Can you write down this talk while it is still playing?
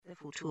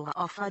future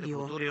of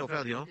radio. The future of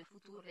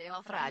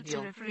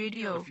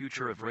radio. The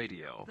future of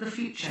radio. The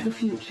future. The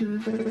future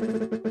of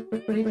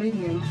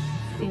radio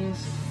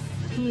is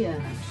here.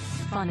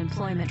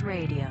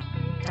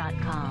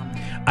 Funemploymentradio.com.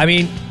 I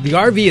mean, the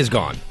RV is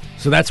gone.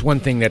 So that's one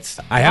thing I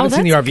haven't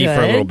seen the that's RV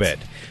for a little good.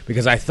 bit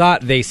because I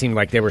thought they seemed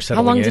like they were How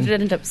settling long in. did it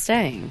end up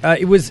staying?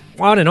 It was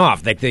on and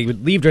off. Like they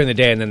would leave during the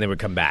day and then they would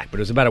come back. But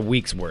it was about a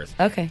week's worth.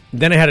 Okay.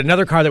 Then I had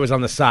another car that was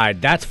on the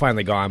side. That's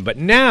finally gone. But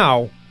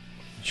now,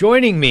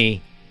 joining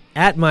me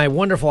at my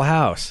wonderful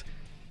house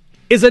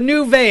is a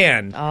new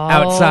van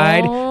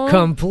outside,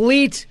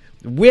 complete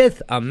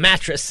with a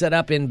mattress set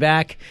up in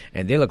back.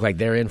 And they look like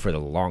they're in for the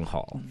long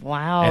haul.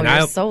 Wow, And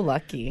you're so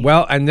lucky.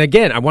 Well, and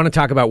again, I want to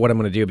talk about what I'm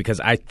going to do because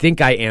I think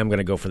I am going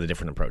to go for the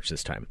different approach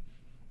this time.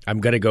 I'm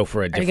going to go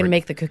for a Are different... you going to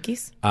make the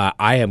cookies?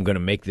 I am going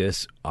to make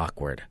this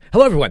awkward.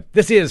 Hello, everyone.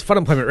 This is Fun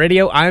Employment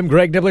Radio. I'm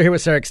Greg Nibbler here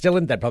with Sarah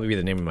Stillen. That'd probably be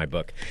the name of my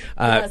book.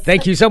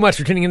 Thank you so much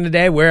for tuning in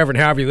today, wherever and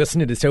however you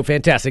listen. It is so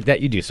fantastic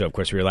that you do so. Of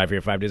course, we're live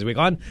here 5 days a week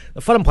on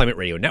the Fun Employment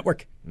Radio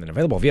Network and then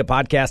available via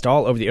podcast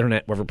all over the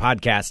internet, wherever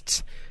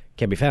podcasts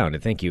can be found.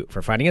 And thank you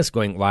for finding us.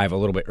 Going live a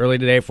little bit early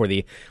today for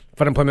the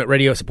Fun Employment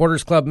Radio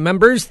Supporters Club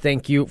members.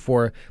 Thank you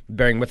for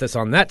bearing with us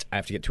on that. I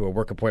have to get to a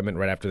work appointment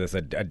right after this,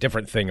 a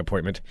different thing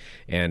appointment.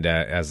 And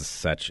as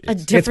such,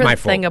 it's my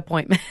fault. Thing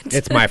appointment.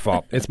 It's my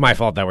fault. It's my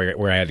fault that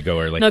where I had to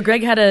go early. No,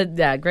 Greg had a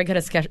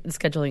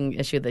scheduling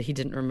issue that he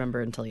didn't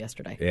remember until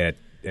yesterday.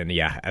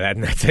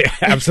 That's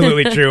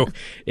absolutely true.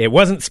 It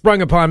wasn't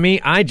sprung upon me.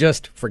 I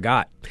just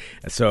forgot.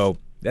 So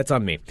that's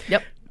on me.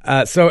 Yep.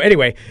 So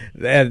anyway,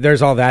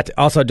 there's all that.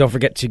 Also, don't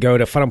forget to go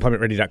to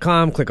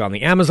funemploymentradio.com, click on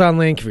the Amazon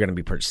link. If you're going to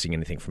be purchasing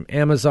anything from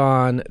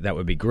Amazon, that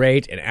would be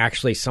great. And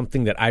actually,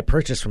 something that I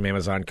purchased from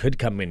Amazon could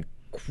come in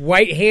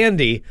quite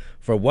handy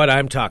for what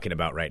I'm talking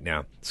about right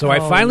now. So I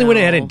finally went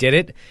ahead and did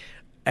it.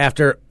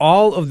 After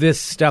all of this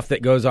stuff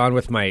that goes on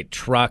with my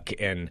truck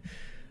and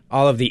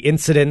all of the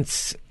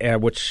incidents,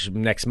 which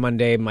next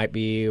Monday might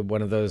be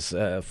one of those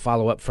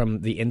follow-up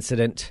from the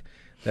incident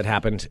that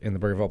happened in the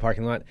Burgerville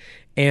parking lot.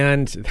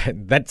 And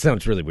that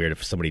sounds really weird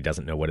if somebody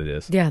doesn't know what it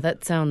is. Yeah,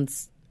 that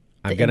sounds...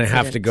 I'm going to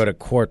have to go to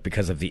court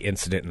because of the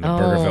incident in the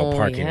Burgerville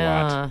parking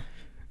lot.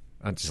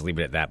 I'll just leave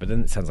it at that. But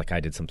then it sounds like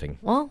I did something.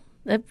 Well,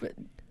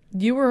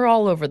 you were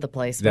all over the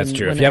place. That's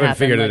true. If you haven't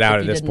figured it out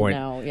at this point.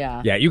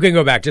 Yeah, you can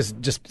go back.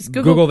 Just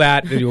Google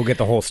that and you'll get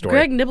the whole story.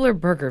 Greg Nibbler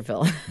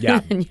Burgerville.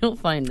 Yeah. And you'll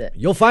find it.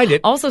 You'll find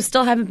it. Also,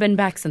 still haven't been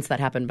back since that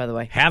happened, by the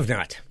way. Have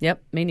not.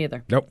 Yep, me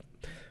neither. Nope.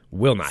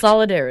 Will not.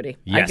 Solidarity.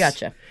 Yes. I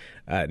gotcha.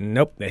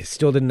 Nope, I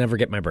still didn't ever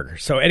get my burger.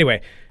 So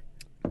anyway,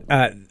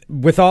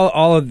 with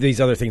all of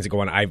these other things that go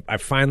on, I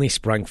finally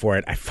sprung for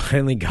it. I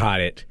finally got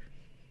it,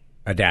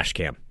 a dash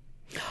cam.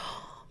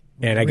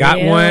 And I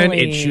got one.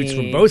 It shoots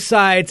from both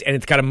sides, and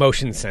it's got a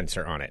motion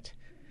sensor on it.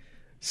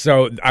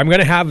 So I'm going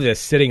to have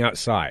this sitting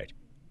outside.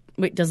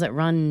 Wait, does it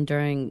run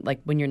during, like,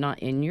 when you're not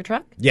in your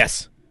truck?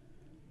 Yes.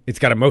 It's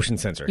got a motion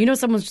sensor. You know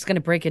someone's just going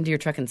to break into your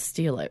truck and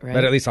steal it, right?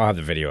 But at least I'll have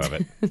the video of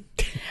it.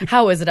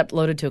 How, is it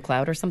uploaded to a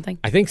cloud or something?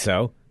 I think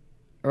so.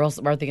 Or else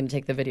are they going to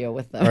take the video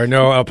with them? Or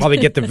no, I'll probably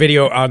get the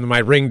video on my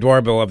Ring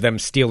doorbell of them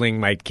stealing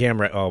my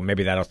camera. Oh,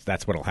 maybe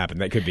that's what'll happen.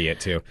 That could be it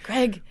too.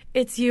 Greg,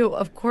 it's you.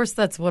 Of course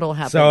that's what'll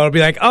happen. So it'll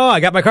be like, oh, I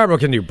got my car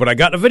broken into, but I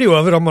got a video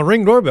of it on my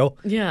Ring doorbell.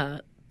 Yeah.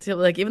 So,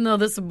 like, even though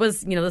this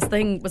was, this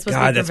thing was supposed to be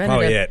God, that's preventative.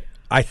 probably it.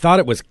 I thought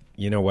it was,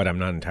 you know what, I'm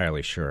not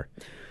entirely sure.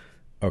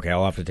 Okay,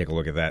 I'll have to take a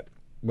look at that.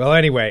 Well,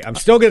 anyway, I'm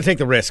still going to take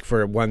the risk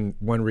for one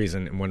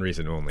reason and one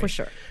reason only. For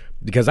sure.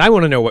 Because I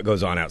want to know what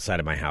goes on outside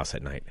of my house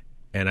at night.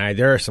 And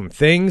there are some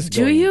things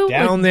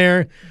down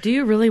there. Do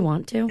you really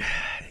want to?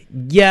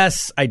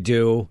 Yes, I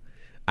do.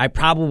 I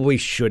probably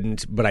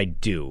shouldn't, but I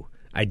do.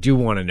 I do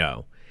want to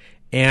know.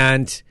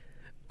 And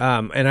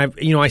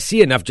I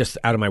see enough just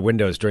out of my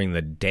windows during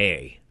the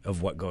day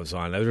of what goes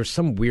on. There was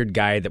some weird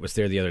guy that was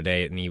there the other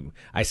day, and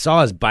I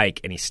saw his bike,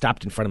 and he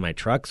stopped in front of my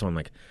truck, so I'm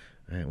like,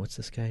 all right, what's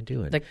this guy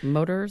doing? Like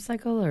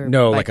motorcycle or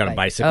no, bike, like on a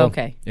bicycle. Oh,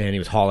 okay. And he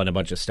was hauling a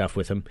bunch of stuff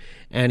with him.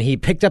 And he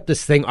picked up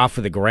this thing off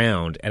of the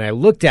ground, and I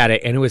looked at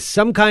it, and it was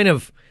some kind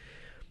of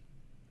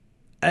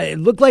it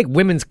looked like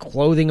women's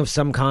clothing of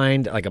some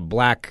kind, like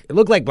it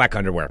looked like black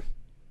underwear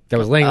that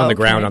was laying on the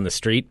ground on the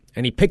street.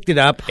 And he picked it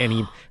up, and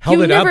he held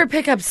it up. You never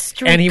pick up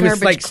street and he was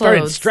garbage like started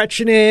clothes.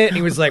 stretching it, and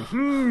he was like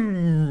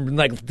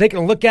like taking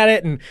a look at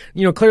it, and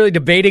clearly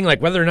debating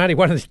like whether or not he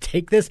wanted to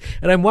take this.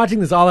 And I'm watching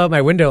this all out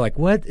my window, like,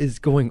 what is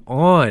going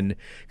on?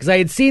 Because I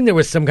had seen there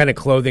was some kind of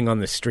clothing on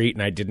the street,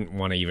 and I didn't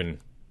want to even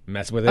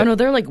mess with it. Oh no,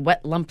 they're like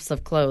wet lumps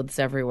of clothes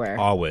everywhere.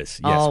 Always,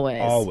 yes,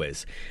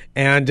 always.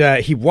 And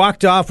he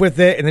walked off with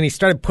it, and then he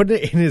started putting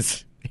it in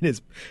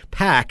his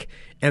pack.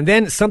 And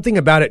then something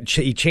about it,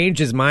 he changed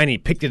his mind. He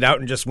picked it out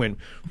and just went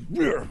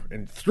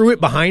and threw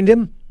it behind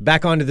him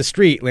back onto the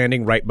street,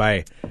 landing right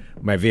by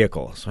my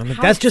vehicle. So I'm like,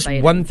 that's exciting.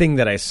 just one thing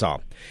that I saw.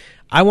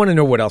 I want to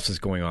know what else is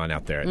going on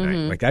out there at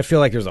night. Like, I feel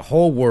like there's a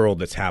whole world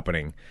that's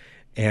happening.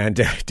 And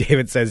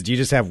David says, do you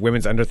just have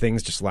women's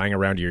underthings just lying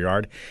around your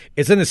yard?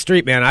 It's in the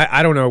street, man.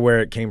 I don't know where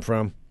it came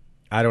from.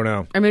 I don't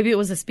know. Or maybe it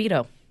was a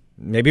Speedo.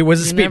 Maybe it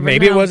was a Speedo.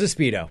 Maybe it was a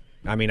Speedo.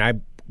 I mean, I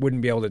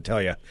wouldn't be able to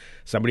tell you.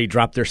 Somebody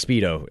dropped their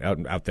Speedo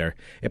out there.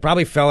 It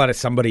probably fell out of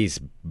somebody's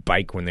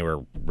bike when they were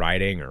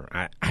riding, or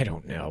I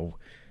don't know.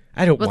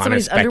 I don't want to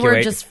somebody's speculate.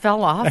 underwear just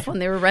fell off when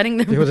they were riding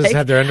their People bike. just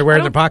had their underwear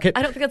in their pocket?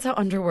 I don't think that's how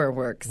underwear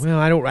works. Well,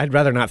 I'd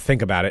rather not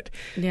think about it.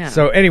 Yeah.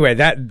 So anyway,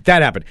 that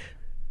happened.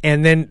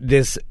 And then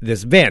this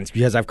van,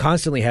 because I've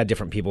constantly had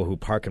different people who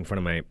park in front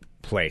of my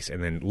place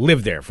and then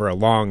live there for a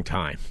long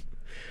time.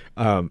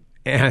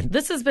 And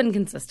This has been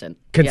consistent.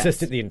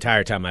 consistent the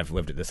entire time I've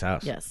lived at this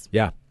house. Yes.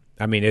 Yeah.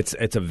 I mean, it's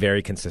a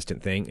very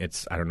consistent thing.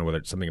 I don't know whether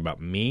it's something about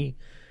me,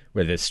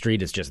 where this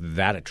street is just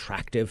that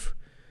attractive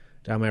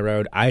down my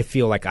road. I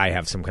feel like I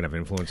have some kind of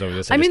influence over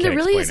this. I mean, just there can't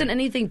really explain isn't it.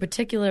 anything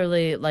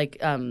particularly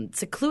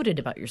secluded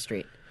about your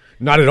street.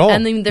 Not at all.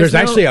 And then there's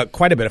there's no- actually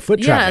quite a bit of foot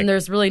Yeah, traffic. and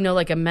there's really no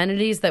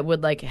amenities that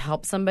would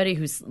help somebody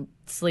who's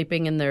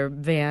sleeping in their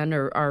van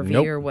or RV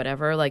Nope. or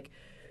whatever.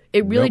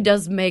 It really Nope.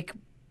 does make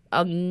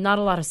not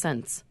a lot of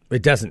sense.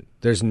 It doesn't.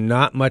 There's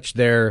not much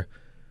there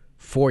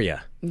for you.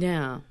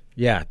 Yeah.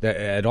 Yeah,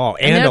 at all.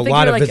 And And I a think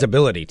lot you're of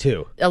visibility,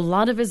 too. A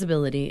lot of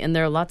visibility, and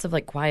there are lots of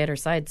quieter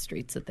side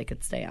streets that they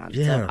could stay on.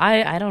 Yeah. So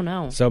I don't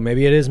know. So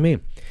maybe it is me.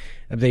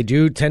 They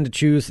do tend to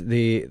choose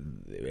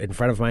in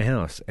front of my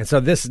house. And so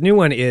this new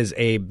one is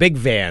a big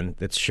van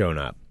that's shown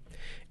up.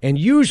 And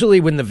usually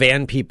when the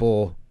van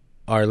people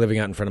are living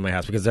out in front of my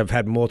house, because I've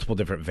had multiple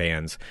different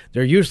vans,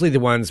 they're usually the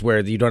ones where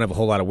you don't have a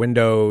whole lot of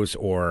windows,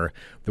 or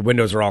the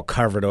windows are all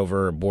covered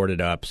over or boarded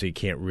up, so you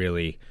can't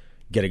really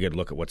get a good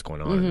look at what's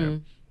going on in there.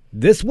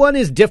 This one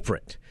is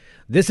different.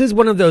 This is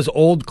one of those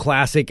old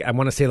classic, I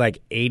want to say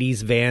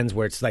 80s vans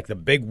where it's the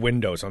big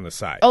windows on the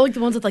side. Oh, the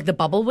ones with the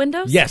bubble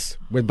windows? Yes,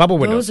 with bubble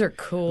windows. Those are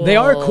cool. They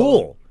are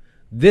cool.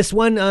 This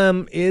one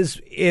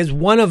is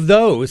one of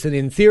those, and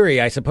in theory,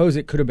 I suppose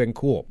it could have been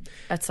cool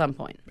At some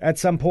point. at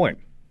some point.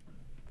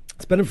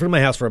 It's been in front of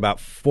my house for about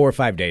 4 or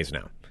 5 days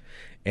now,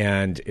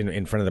 and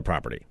in front of the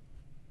property.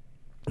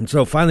 And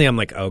so finally, I'm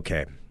like,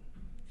 okay.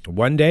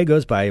 One day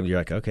goes by, and you're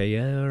like, okay,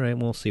 yeah, all right,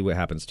 we'll see what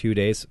happens. 2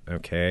 days,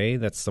 okay,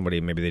 that's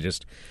somebody. Maybe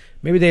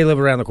they live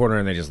around the corner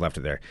and they just left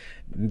it there.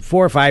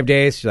 4 or 5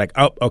 days, you're like,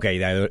 oh, okay,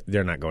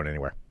 they're not going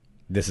anywhere.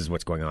 This is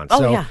what's going on. Oh,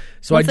 so, yeah.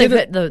 So Once I did they've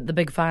it. hit the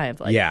big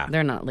five, Yeah.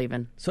 they're not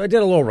leaving. So I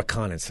did a little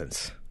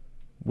reconnaissance.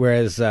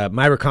 Whereas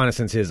my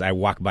reconnaissance is I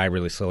walk by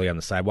really slowly on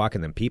the sidewalk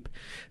and then peep.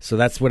 So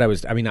that's what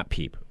not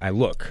peep. I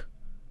look.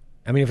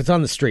 I mean, if it's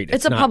on the street,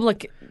 It's a not,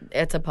 public.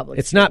 It's not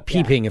street,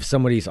 yeah. peeping if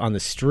somebody's on the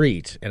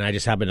street and I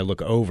just happen to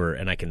look over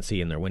and I can see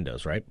in their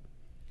windows, right?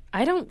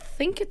 I don't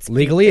think it's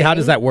Legally, peeping. how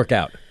does that work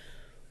out?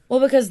 Well,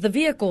 because the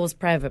vehicle is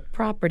private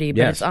property, but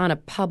Yes. it's on a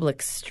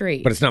public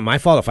street. But it's not my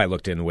fault if I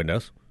looked in the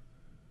windows.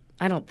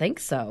 I don't think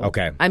so.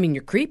 Okay. I mean,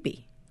 you're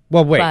creepy,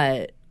 Well, wait.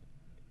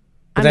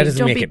 but that doesn't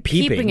don't make be it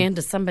peeping. peeping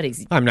into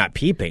somebody's. I'm not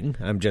peeping.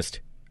 I'm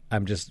just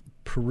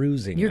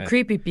perusing. You're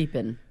creepy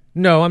peeping.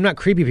 No, I'm not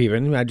creepy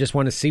peeping. I just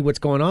want to see what's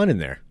going on in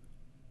there.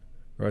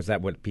 Or is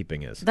that what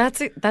peeping is?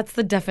 That's it. That's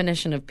the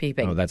definition of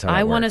peeping. Oh, that's how that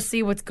I want to works.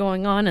 see what's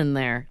going on in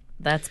there.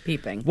 That's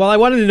peeping. Well, I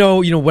wanted to know,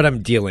 what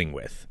I'm dealing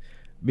with,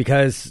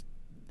 because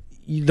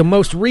the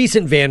most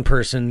recent van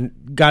person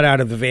got out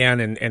of the van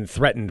and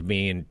threatened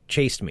me and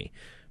chased me.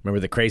 Remember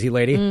the crazy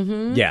lady?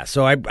 Mm-hmm. Yeah.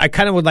 So I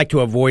kind of would like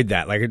to avoid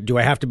that. Do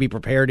I have to be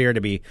prepared here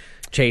to be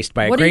chased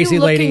by a What crazy are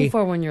you looking lady?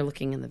 for when you're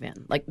looking in the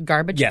van? Like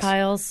garbage Yes.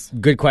 piles?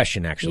 Good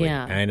question, actually.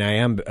 Yeah. And I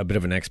am a bit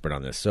of an expert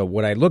on this. So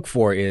what I look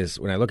for is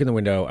when I look in the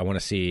window, I want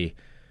to see,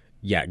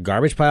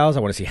 garbage piles. I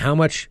want to see how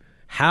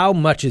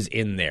much is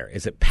in there.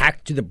 Is it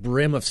packed to the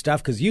brim of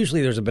stuff? Because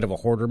usually there's a bit of a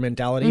hoarder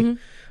mentality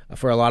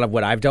for a lot of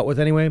what I've dealt with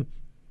anyway.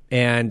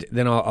 And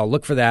then I'll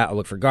look for that. I'll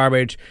look for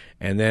garbage.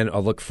 And then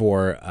I'll look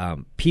for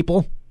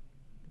people,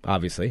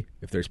 obviously,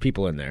 if there's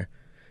people in there.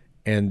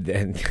 And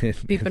then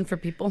Peeping for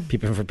people?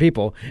 peeping for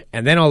people,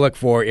 and then I'll look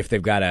for if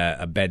they've got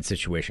a bed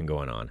situation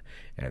going on,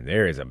 and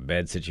there is a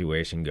bed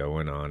situation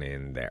going on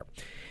in there.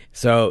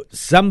 So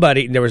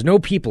there was no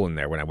people in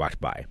there when I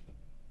walked by,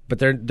 but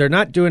they're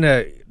not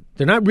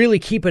really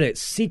keeping it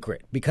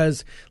secret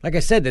because, like I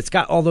said, it's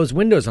got all those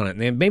windows on it, and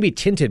they may be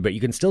tinted, but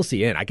you can still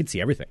see in. I can see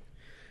everything.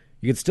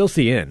 You can still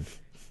see in,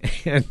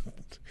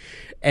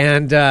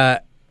 and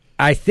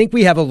I think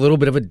we have a little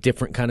bit of a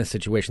different kind of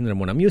situation than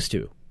what I'm used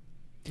to.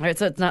 All right,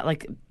 so it's not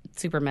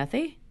super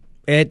methy?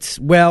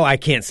 I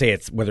can't say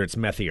whether it's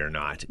methy or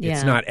not. Yeah.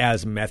 It's not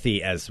as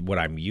methy as what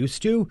I'm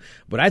used to,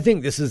 but I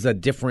think this is a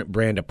different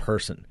brand of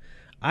person.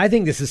 I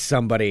think this is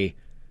somebody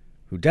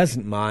who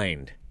doesn't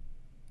mind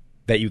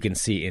that you can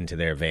see into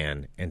their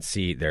van and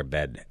see their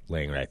bed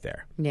laying right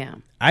there. Yeah.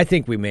 I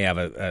think we may have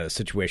a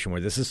situation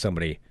where this is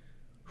somebody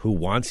who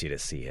wants you to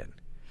see in,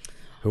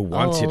 who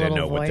wants you to little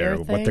know what they're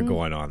voyeur thing?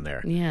 going on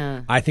there.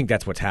 Yeah. I think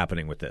that's what's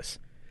happening with this.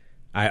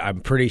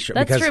 I'm pretty sure.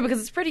 That's because true because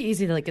it's pretty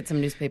easy to get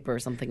some newspaper or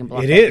something and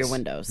block It out is. your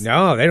windows.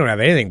 No, they don't have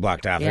anything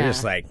blocked off. They're Yeah.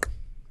 just like,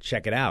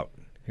 check it out.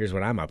 Here's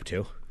what I'm up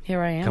to. Here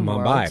I am. Come on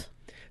world. by.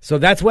 So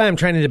that's why I'm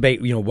trying to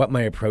debate, what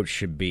my approach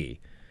should be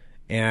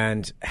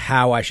and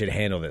how I should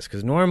handle this.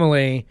 Because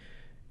normally,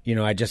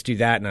 I just do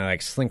that and I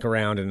slink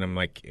around and I'm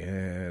like,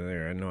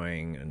 they're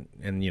annoying.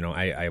 And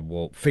I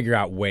will figure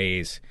out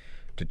ways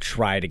to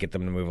try to get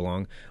them to move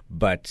along.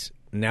 But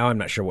now I'm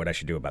not sure what I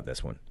should do about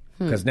this one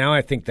because now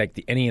I think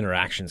like any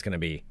interaction is going to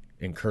be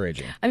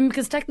encouraging. I mean,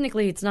 because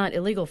technically it's not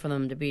illegal for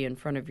them to be in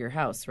front of your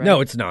house, right?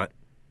 No, it's not.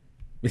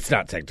 It's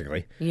not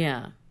technically.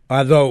 Yeah.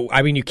 Although,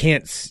 I mean, you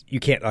can't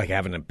like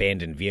have an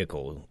abandoned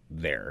vehicle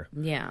there.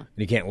 Yeah.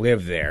 You can't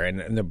live there.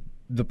 And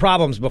the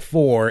problems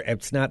before,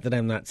 it's not that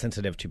I'm not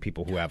sensitive to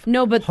people who have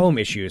home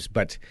issues,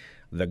 but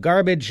the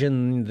garbage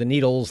and the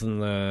needles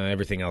and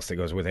everything else that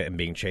goes with it and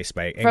being chased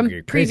by angry, From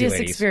crazy previous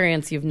ladies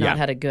experience, you've not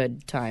had a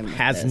good time with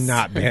has this.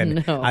 not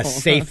been No. a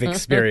safe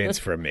experience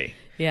for me.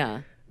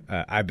 Yeah.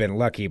 I've been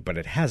lucky, but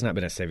it has not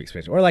been a safe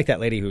experience. Or like that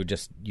lady who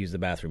just used the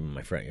bathroom in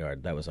my front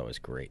yard. That was always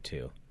great,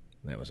 too.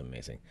 That was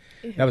amazing.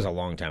 That was a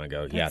long time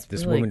ago. That's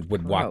this really woman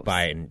would walk gross.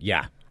 by and,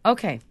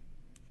 Okay.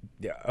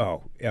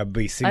 I'd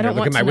be sitting I there don't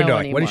looking at want my to window know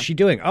like, what is anymore. she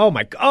doing? Oh,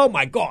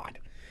 my God.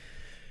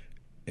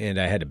 And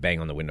I had to bang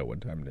on the window one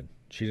time. And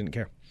she didn't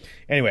care.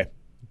 Anyway,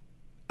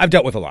 I've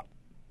dealt with a lot.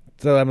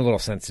 So I'm a little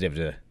sensitive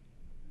to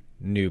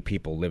new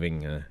people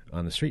living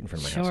on the street in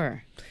front of my house.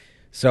 Sure.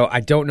 So I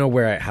don't know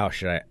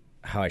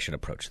how I should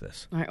approach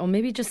this. All right. Well,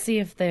 maybe just see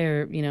if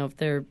they're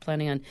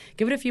planning on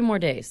give it a few more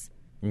days,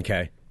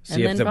 Okay. See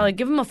and if then the- probably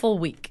give them a full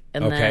week,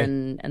 and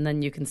Okay.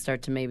 then you can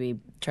start to maybe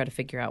try to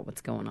figure out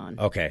what's going on.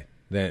 Okay.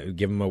 Then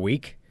give them a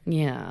week.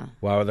 Yeah.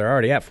 Well, they're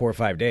already at 4 or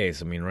 5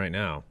 days. I mean, right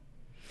now.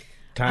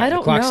 I don't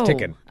the clock's know.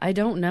 ticking. I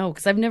don't know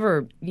because I've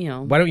never,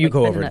 Why don't you like,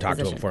 go been over in and that talk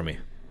to position. them for me?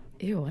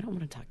 Ew, I don't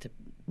want to talk to.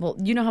 Well,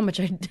 you know how much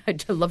I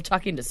love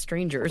talking to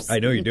strangers. I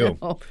know you do.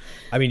 know?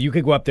 I mean, you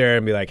could go up there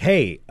and be like,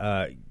 "Hey,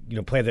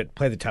 play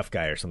the tough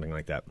guy or something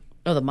like that."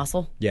 Oh, the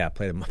muscle. Yeah,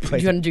 play Do you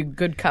want to do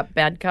good cop,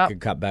 bad cop? good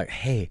cop back.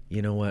 Hey,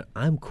 you know what?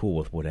 I'm cool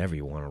with whatever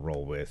you want to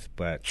roll with,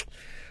 but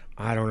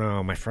I don't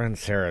know. My friend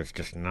Sarah's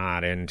just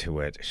not into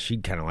it.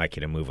 She'd kind of like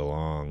you to move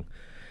along,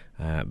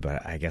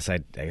 but I guess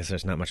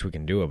there's not much we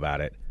can do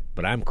about it.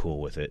 But I'm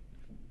cool with it.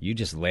 You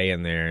just lay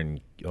in there and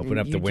open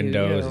up You the do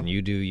windows you. and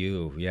you do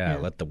you. Yeah,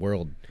 let the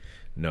world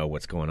know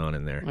what's going on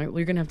in there. All right, well,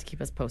 you're gonna have to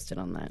keep us posted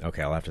on that.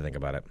 Okay, I'll have to think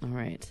about it. All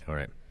right. All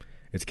right.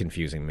 It's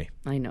confusing me.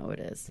 I know it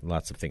is.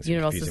 Lots of things You are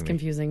know what else is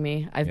confusing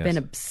me. confusing me? I've Yes. been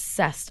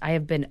obsessed. I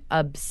have been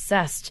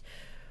obsessed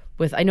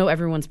with. I know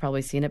everyone's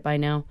probably seen it by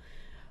now,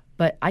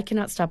 but I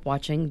cannot stop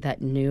watching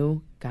that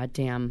new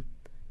goddamn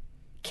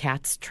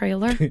Cats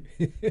trailer.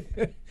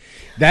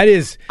 That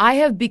is I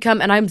have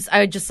become, and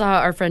I just saw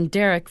our friend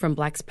Derek from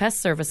Black's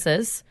Pest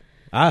Services.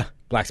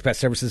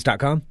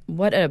 blackspetservices.com.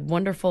 What a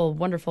wonderful,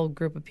 wonderful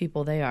group of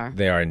people they are.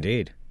 They are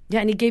indeed. Yeah,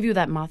 and he gave you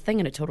that moth thing,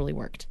 and it totally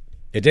worked.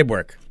 It did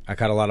work. I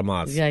caught a lot of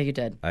moths. Yeah, you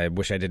did. I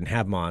wish I didn't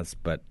have moths,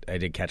 but I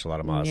did catch a lot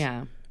of moths.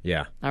 Yeah.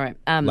 Yeah. All right.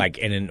 Like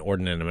an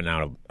inordinate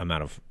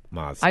amount of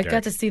moths. I Derek.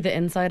 got to see the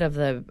inside of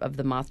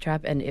the moth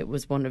trap, and it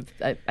was one of.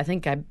 I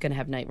think I'm gonna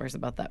have nightmares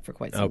about that for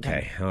quite some time.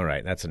 Okay. All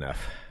right. That's enough.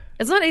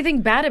 It's not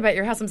anything bad about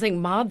your house. I'm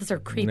saying moths are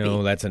creepy.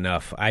 No, that's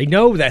enough. I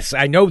know this.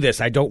 I know this.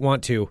 I don't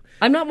want to.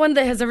 I'm not one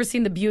that has ever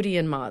seen the beauty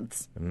in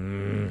moths.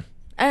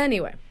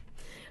 Anyway,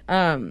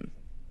 so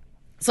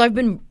I've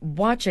been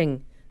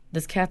watching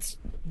this cat's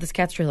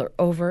trailer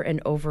over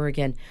and over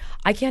again.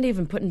 I can't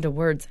even put into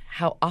words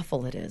how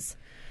awful it is.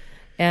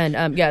 And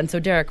and so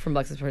Derek from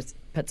Black's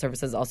Pet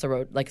Services also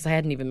wrote, like, because I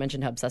hadn't even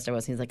mentioned how obsessed I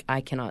was. He's like,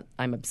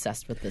 I'm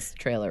obsessed with this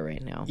trailer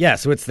right now. Yeah.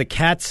 So it's the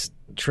Cats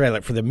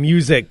trailer for the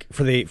music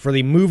for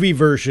the movie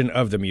version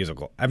of the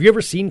musical. Have you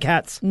ever seen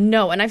Cats?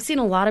 No, and I've seen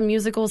a lot of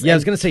musicals. Yeah, I and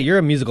was going to say you're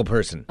a musical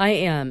person. I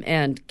am.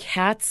 And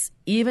Cats,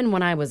 even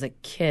when I was a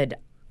kid,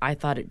 I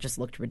thought it just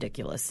looked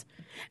ridiculous.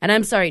 And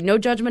I'm sorry, no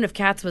judgment if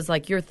Cats was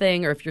like your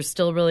thing or if you're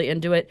still really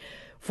into it.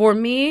 For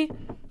me,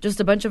 just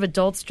a bunch of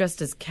adults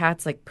dressed as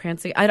cats, like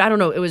prancing. I don't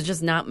know. It was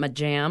just not my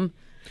jam.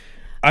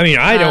 I mean,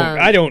 I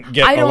don't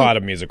get I a don't- lot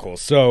of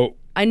musicals, so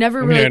I never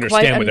I mean, really I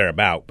understand quite what they're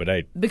about, but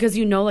I because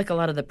you know, like a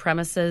lot of the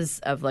premises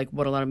of like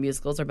what a lot of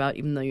musicals are about,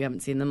 even though you haven't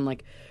seen them.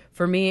 Like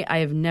for me, I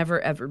have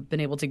never ever been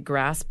able to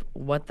grasp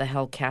what the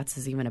hell Cats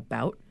is even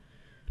about.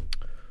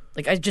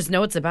 Like I just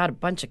know it's about a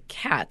bunch of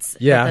cats.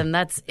 yeah, but then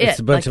that's it. It's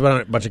a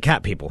bunch of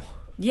cat people.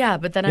 Yeah,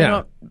 but then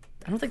Yeah.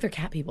 I don't think they're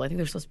cat people. I think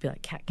they're supposed to be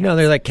like cat cats. No,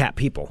 they're like cat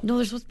people. No,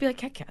 they're supposed to be like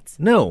cats.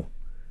 No,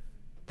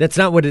 that's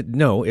not what it.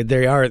 No,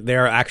 they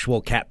are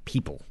actual cat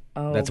people.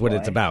 Oh, That's what boy.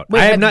 it's about.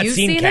 Wait, I have have not you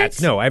seen seen Cats.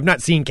 it? No, I have not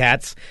seen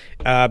Cats.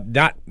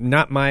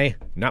 Not my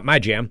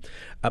jam.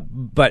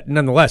 But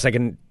nonetheless,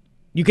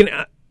 you can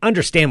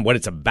understand what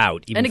it's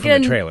about even And from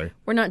again, the trailer.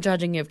 we're not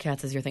judging you if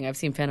Cats is your thing. I've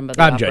seen Phantom of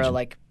the I'm Opera judging.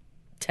 like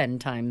 10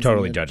 times.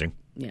 Totally and- judging.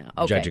 Yeah,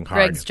 okay. Judging hard.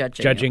 Greg's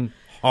judging. you. Judging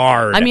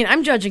hard. I mean,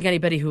 I'm judging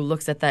anybody who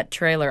looks at that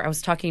trailer. I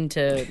was talking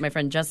to my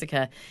friend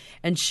Jessica,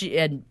 and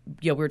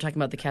we were talking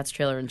about the Cats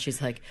trailer, and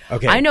she's like,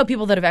 Okay. I know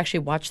people that have actually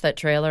watched that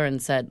trailer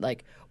and said,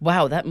 like,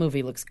 wow, that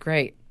movie looks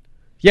great.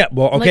 yeah.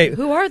 Well, I'm okay. like,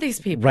 who are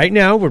these people? Right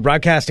now, we're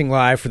broadcasting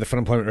live for the Fun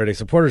Employment Ready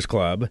Supporters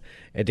Club.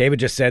 And David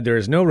just said there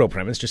is no real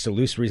premise, just a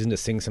loose reason to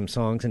sing some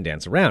songs and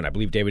dance around. I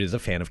believe David is a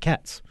fan of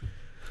cats.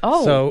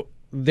 Oh, So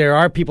there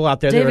are people out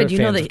there David, that are you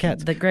know fans of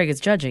cats. that Greg is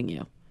judging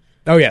you.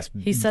 Oh, yes.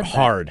 He said that.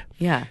 hard.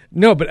 Yeah.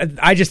 No, but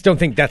I just don't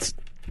think that's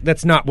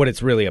That's not what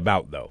it's really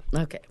about, though.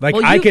 Okay. Like,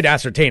 Well, I you've- could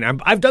ascertain.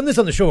 I've done this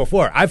on the show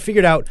before. I've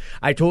figured out.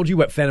 I told you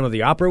what Phantom of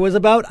the Opera was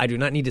about. I do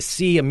not need to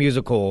see a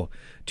musical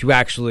to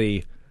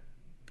actually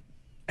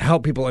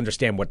help people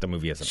understand what the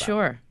movie is about.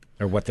 Sure.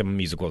 Or what the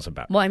musical is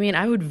about. Well, I mean,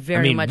 I would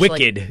very much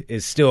Wicked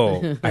is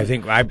still, I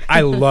think,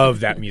 I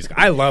love that musical.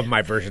 I love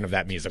my version of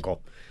that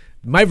musical.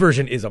 My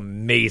version is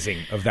amazing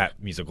of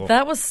that musical.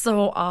 That was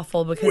so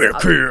awful because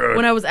Wicked.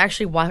 when I was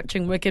actually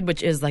watching Wicked,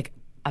 which is like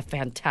a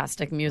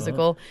fantastic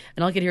musical,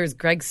 and all I could hear is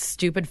Greg's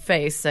stupid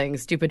face saying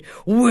stupid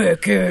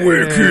Wicked.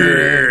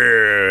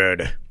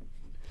 Wicked.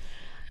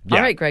 All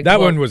right, Greg. That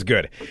well, one was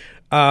good.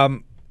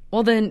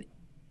 Well, then,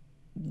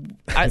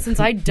 since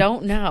I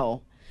don't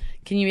know,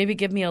 can you maybe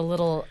give me a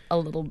little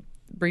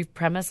brief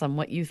premise on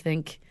what you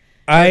think,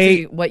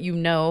 what you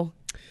know,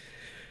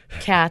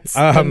 Cats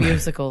the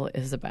musical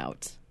is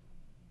about?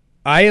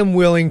 I am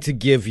willing to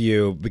give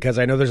you, because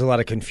I know there's a lot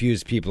of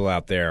confused people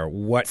out there,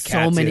 what So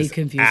Cats many is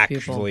confused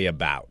actually people.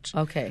 about.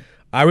 Okay.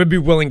 I would be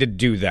willing to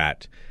do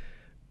that.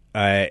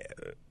 I'd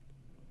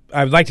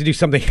like to do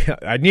something.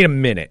 I'd need a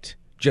minute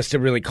just to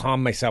really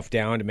calm myself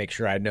down to make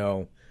sure I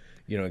know,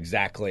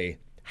 exactly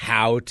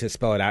how to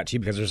spell it out to you,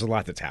 because there's a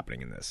lot that's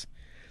happening in this.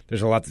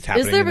 There's a lot that's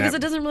happening. Is there? in Because that.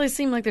 it doesn't really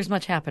seem like there's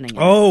much happening.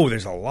 Oh,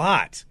 there's a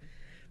lot.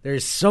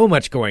 There's so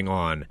much going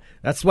on.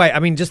 That's why. I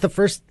mean, just the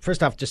first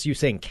off, just you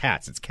saying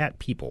cats. It's cat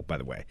people, by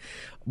the way.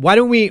 Why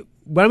don't we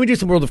do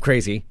some World of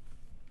Crazy,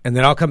 and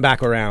then I'll come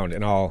back around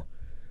and I'll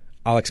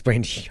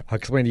explain to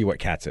you what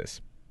Cats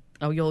is.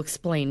 Oh, you'll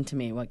explain to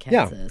me what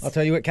Cats is. I'll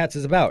tell you what Cats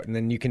is about, and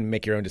then you can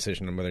make your own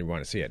decision on whether you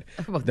want to see it.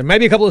 There might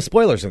be a couple of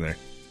spoilers in there.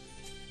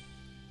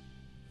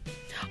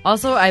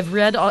 Also, I've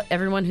read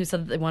everyone who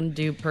said that they wanted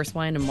to do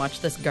Purslane and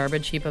watch this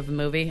garbage heap of a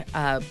movie.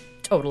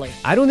 Totally.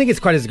 I don't think it's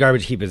quite as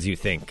garbage heap as you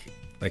think.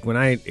 Like, when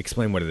I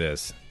explain what it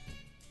is,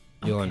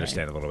 you'll Okay.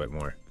 understand a little bit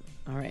more.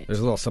 All right. There's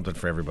a little something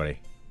for everybody.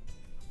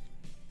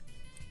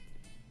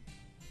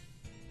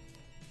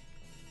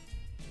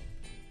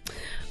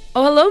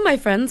 Oh, hello, my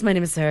friends. My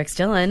name is Sarah X.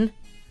 Dillon.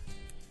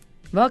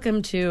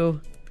 Welcome to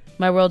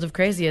my world of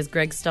crazy as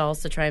Greg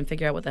stalls to try and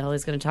figure out what the hell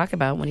he's going to talk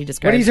about when he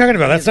describes. What are you talking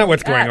about? That's not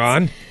what's going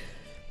Cats.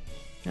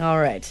 on. All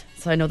right.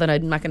 So I know that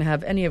I'm not going to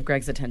have any of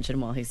Greg's attention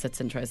while he sits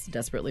and tries to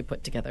desperately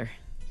put together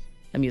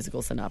a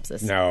musical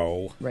synopsis.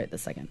 No. Right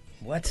this second.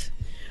 What?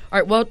 All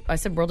right. Well, I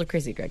said world of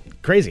crazy, Greg.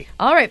 Crazy.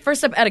 All right.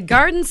 First up, at a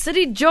Garden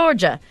City,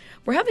 Georgia.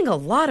 We're having a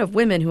lot of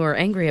women who are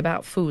angry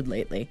about food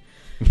lately.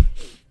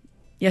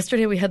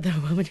 Yesterday, we had the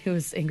woman who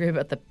was angry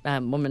about the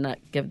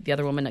the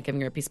other woman not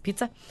giving her a piece of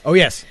pizza. Oh,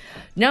 yes.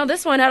 Now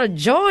this one out of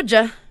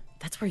Georgia.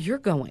 That's where you're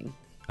going.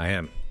 I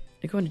am.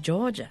 You're going to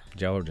Georgia.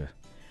 Georgia.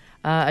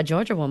 A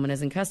Georgia woman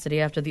is in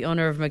custody after the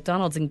owner of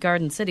McDonald's in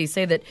Garden City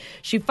say that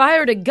she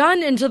fired a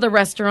gun into the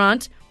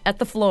restaurant at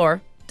the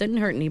floor. Didn't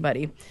hurt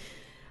anybody.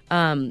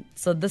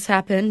 So this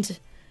happened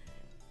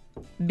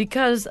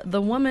because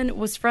the woman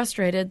was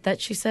frustrated that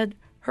she said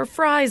her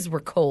fries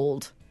were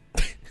cold.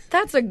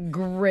 That's a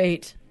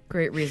great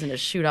reason to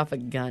shoot off a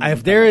gun.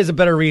 If there is a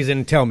better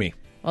reason, tell me.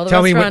 Well, the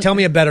tell me restaurant-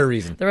 a better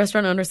reason. The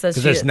restaurant owner says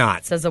 'Cause there's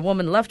not. Says a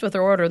woman left with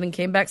her order, then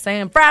came back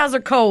saying fries are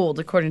cold.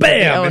 According to the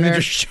Bam! owner, And then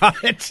just shot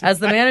it. as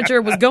the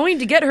manager was going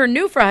to get her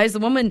new fries, the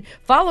woman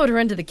followed her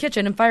into the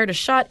kitchen and fired a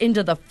shot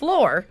into the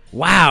floor.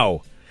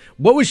 Wow.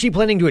 What was she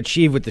planning to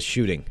achieve with the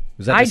shooting?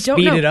 Was that to I don't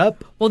speed know. it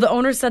up? Well, the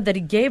owner said that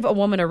he gave a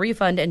woman a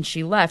refund and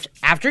she left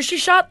after she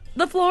shot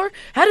the floor.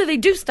 How do they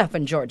do stuff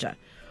in Georgia?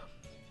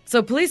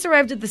 So police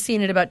arrived at the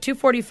scene at about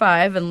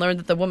 2:45 and learned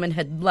that the woman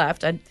had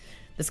left.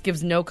 This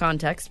gives no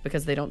context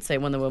because they don't say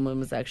when the woman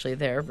was actually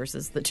there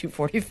versus the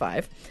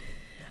 2:45.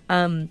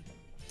 And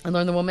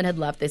learned the woman had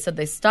left. They said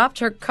they stopped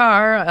her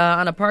car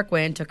on a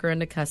parkway and took her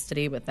into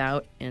custody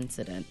without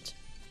incident.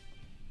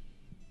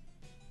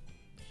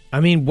 I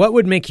mean, what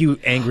would make you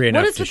angry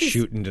enough is to with these-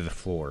 shoot into the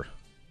floor?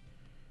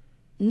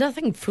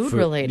 Nothing food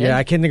related. Yeah,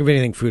 I can't think of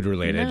anything food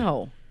related.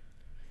 No.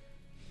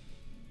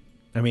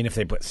 I mean, if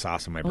they put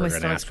sauce on my Oh, my burger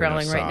and stomach's ask for no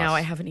growling right now. sauce.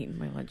 I haven't eaten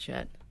my lunch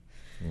yet.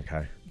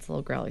 Okay. It's a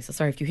little growly. So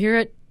sorry if you hear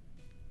it.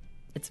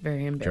 It's very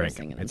Drink.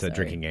 embarrassing. And It's I'm a sorry.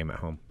 drinking game at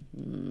home.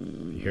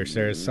 You hear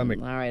Sarah's stomach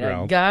All right,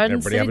 growl. Garden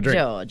Everybody have a City, drink.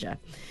 Georgia.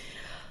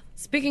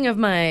 Speaking of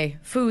my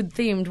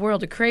food-themed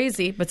world of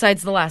crazy,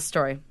 besides the last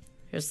story,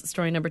 here's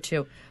story number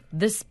 2.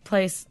 This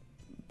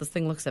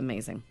thing looks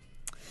amazing.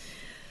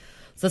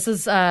 So this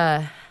is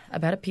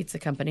about a pizza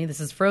company. This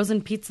is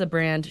frozen pizza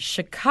brand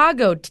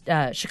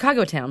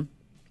Chicagotown.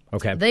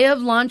 Okay. They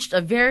have launched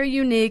a very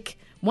unique,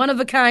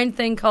 one-of-a-kind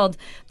thing called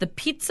the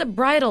Pizza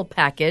Bridal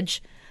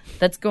Package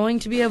that's going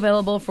to be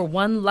available for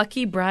one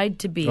lucky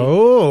bride-to-be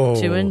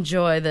to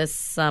enjoy this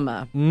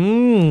summer.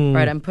 All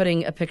right, I'm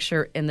putting a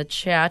picture in the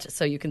chat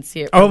so you can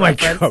see it. for Oh, my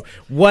reference. God.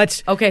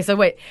 What? Okay, so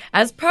wait.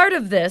 As part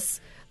of this,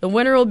 the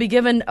winner will be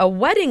given a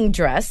wedding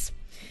dress,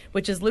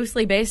 which is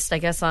loosely based, I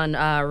guess, on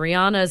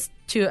Rihanna's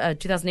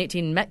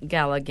 2018 Met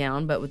Gala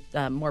gown, but with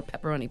more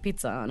pepperoni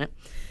pizza on it.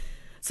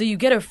 So you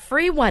get a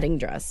free wedding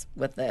dress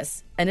with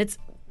this, and it's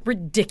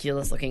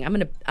ridiculous looking. I'm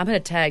gonna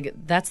tag.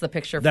 That's the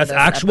picture. For That's this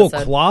actual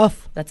episode.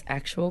 cloth? That's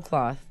actual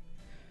cloth.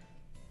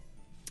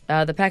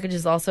 The package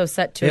is also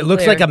set to It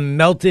looks include- like a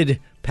melted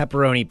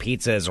pepperoni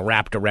pizza is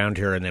wrapped around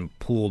her and then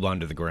pulled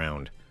onto the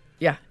ground.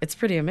 Yeah, it's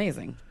pretty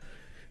amazing.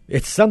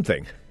 It's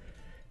something.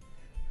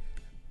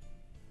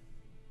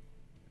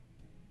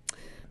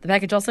 The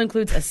package also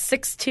includes a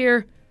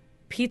 6-tier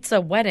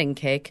pizza wedding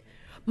cake.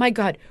 My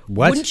God,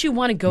 What? wouldn't you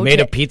want to go Made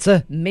to of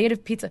pizza? Made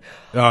of pizza.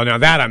 Oh, now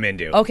that I'm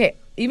into. Okay,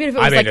 even if it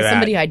was I'm like into that.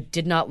 somebody I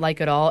did not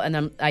like at all, and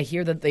then I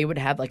hear that they would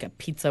have like a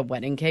pizza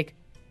wedding cake,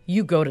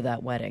 you go to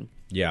that wedding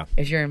Yeah.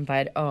 if you're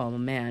invited. Oh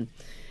man,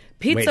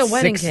 pizza Wait,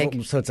 wedding 6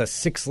 cake. So it's a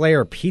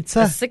 6-layer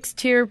pizza? A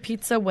 6-tier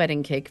pizza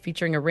wedding cake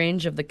featuring a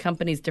range of the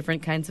company's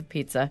different kinds of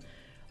pizza,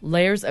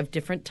 layers of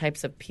different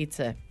types of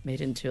pizza made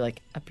into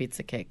like a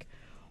pizza cake.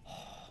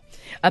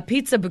 A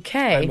pizza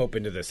bouquet, I'm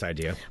open to this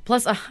idea.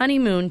 plus a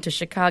honeymoon to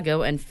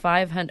Chicago and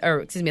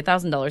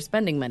 $1,000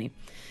 spending money.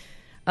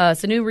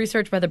 So new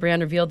research by the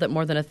brand revealed that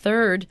more than a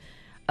third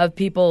of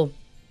people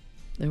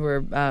who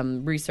were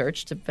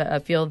researched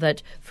feel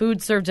that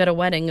food served at a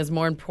wedding is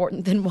more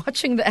important than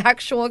watching the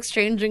actual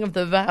exchanging of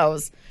the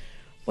vows.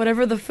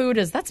 Whatever the food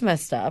is, that's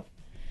messed up.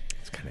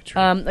 It's kind of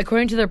true.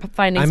 According to their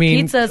findings, I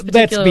mean, pizza is let's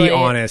particularly... be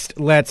honest.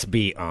 Let's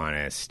be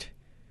honest.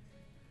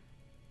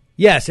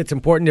 Yes, it's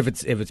important if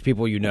it's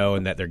people you know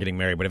and that they're getting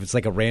married. But if it's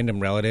like a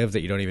random relative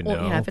that you don't even Well,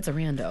 know, yeah, if it's a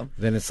rando.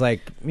 then it's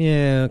like,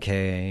 yeah,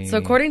 okay. So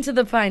according to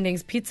the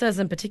findings, pizza is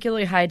in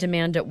particularly high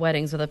demand at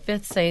weddings, with a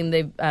fifth saying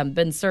they've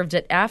been served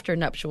it after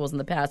nuptials in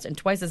the past, and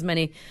twice as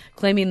many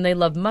claiming they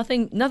love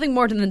nothing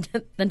more than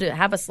to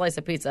have a slice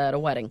of pizza at a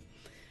wedding.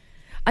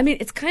 I mean,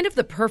 it's kind of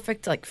the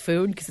perfect like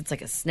food because it's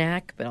like a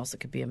snack, but also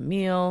could be a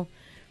meal.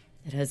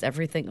 It has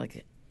everything you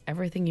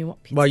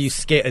want. Pizza. well,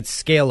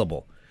 it's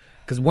scalable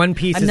because one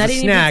piece I'm is not a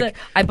eating snack. pizza.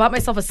 I bought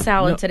myself a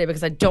salad today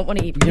because I don't want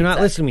to eat pizza. You're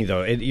not listening to me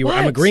though.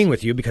 I'm What? agreeing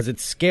with you because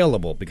it's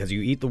scalable. Because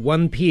you eat the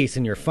one piece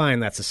and you're fine.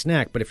 That's a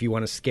snack. But if you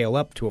want to scale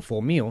up to a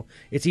full meal,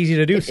 it's easy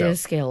to do It so.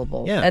 is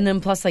scalable. Yeah. And then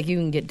plus, like, you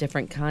can get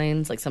different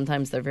kinds. Like,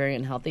 sometimes they're very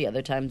unhealthy.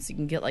 Other times you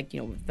can get, like,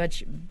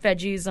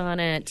 veggies on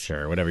it.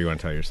 Sure, whatever you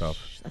want to tell yourself.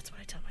 That's what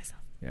I tell myself.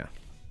 Yeah.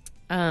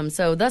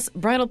 So, thus,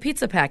 bridal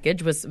pizza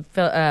package was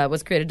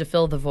created to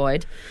fill the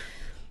void.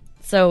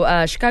 So,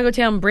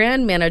 Chicagotown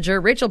brand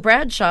manager Rachel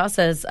Bradshaw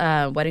says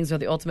weddings are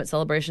the ultimate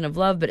celebration of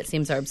love, but it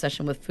seems our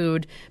obsession with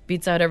food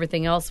beats out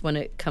everything else when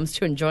it comes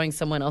to enjoying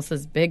someone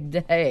else's big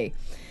day.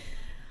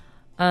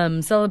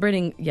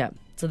 Celebrating,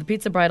 so the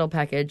pizza bridal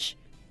package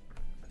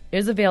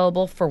is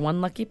available for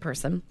one lucky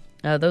person.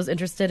 Those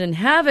interested in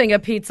having a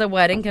pizza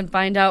wedding can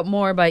find out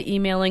more by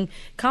emailing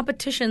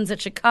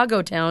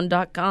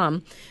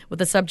competitions@chicagotown.com with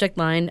the subject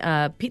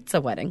line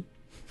pizza wedding.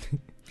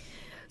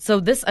 So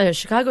this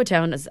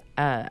Chicagotown is,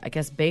 I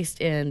guess,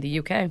 based in the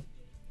UK,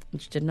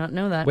 which did not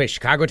know that. Wait,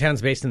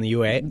 Chicagotown's based in the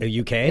UK?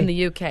 In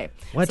the UK.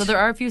 What? So there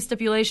are a few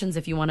stipulations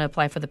if you want to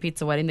apply for the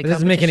pizza wedding. The That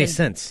doesn't make any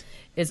competition sense.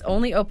 is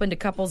only open to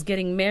couples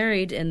getting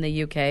married in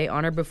the UK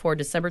on or before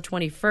December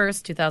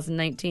 21st,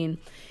 2019,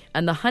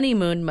 and the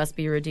honeymoon must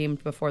be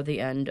redeemed before the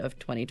end of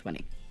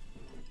 2020.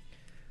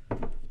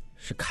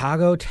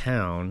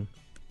 Chicagotown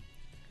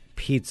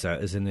pizza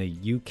is in the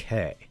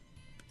UK.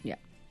 Yeah.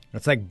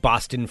 That's like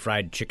Boston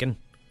Fried Chicken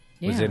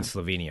was Yeah. in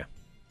Slovenia.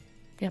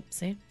 Yep,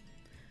 see?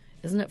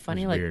 Isn't it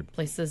funny? It's Like, weird.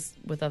 places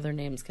with other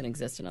names can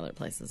exist in other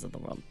places of the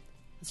world.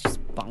 It's just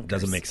bonkers.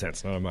 Doesn't make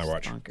sense. Not on my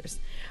watch. Bonkers.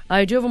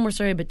 I do have one more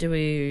story, but do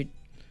we...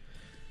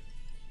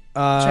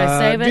 Should I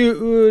save it?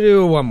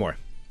 Do one more.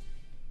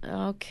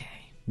 Okay.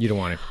 You don't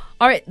want to.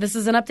 All right, this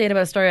is an update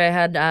about a story I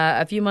had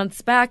a few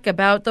months back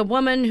about the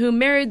woman who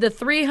married the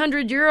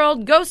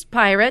 300-year-old ghost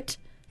pirate.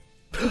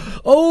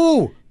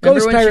 Oh, Remember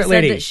Ghost when Pirate she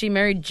Lady. said that she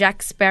married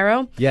Jack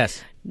Sparrow?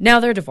 Yes. Now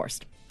they're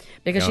divorced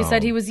because she Oh.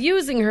 said he was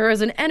using her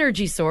as an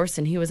energy source,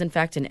 and he was in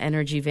fact an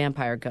energy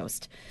vampire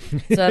ghost.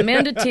 So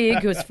Amanda Teague,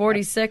 who is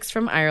 46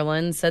 from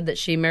Ireland, said that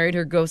she married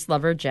her ghost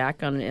lover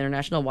Jack on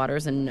international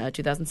waters in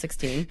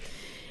 2016.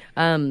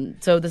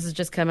 So this has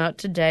just come out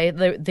today.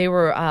 They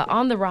were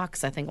on the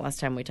rocks, I think, last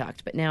time we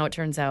talked, but now it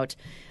turns out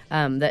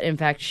that in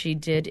fact she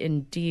did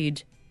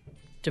indeed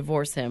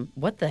divorce him.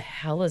 What the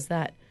hell is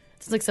that?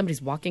 It's like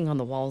somebody's walking on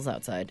the walls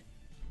outside.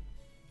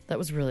 That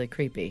was really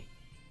creepy.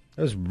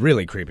 That was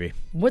really creepy.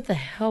 What the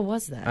hell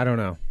was that? I don't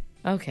know.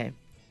 Okay.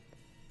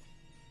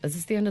 Is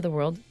this the end of the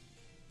world?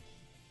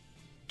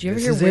 Do you ever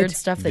This hear is weird it?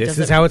 stuff that This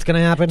doesn't... is how it's going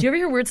to happen? Do you ever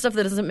hear weird stuff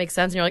that doesn't make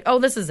sense and you're like, oh,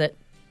 this is it?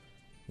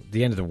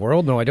 The end of the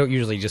world? No, I don't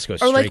usually just go Or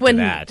straight like when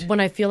to that.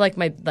 when I feel like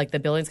the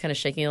building's kind of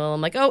shaking a little,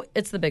 I'm like, oh,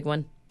 it's the big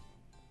one.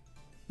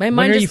 My When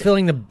mind are you just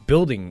filling the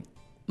building?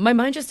 my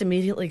mind just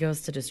immediately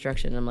goes to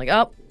destruction. I'm like,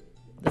 oh,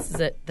 this is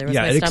it. There was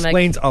Yeah, my it stomach.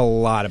 explains a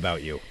lot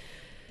about you.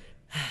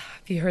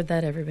 If you heard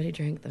that, everybody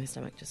drink. My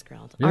stomach just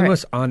growled. You're All the right.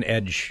 most on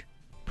edge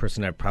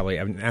person I've probably,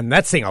 and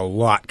that's saying a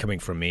lot coming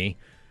from me.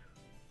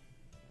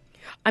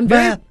 I'm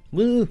very...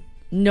 Woo.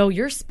 No,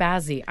 you're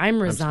spazzy.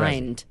 I'm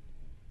resigned.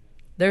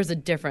 There's a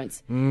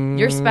difference.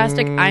 You're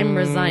spastic. I'm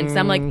resigned. So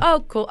I'm like,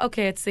 oh, cool.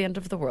 Okay, it's the end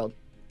of the world.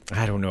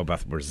 I don't know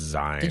about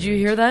resign. Did you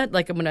hear that?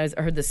 Like when I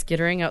heard the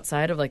skittering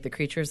outside of like the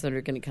creatures that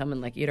are going to come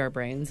and like eat our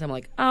brains. I'm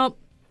like, oh,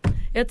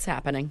 it's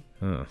happening.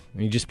 Huh.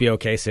 You just be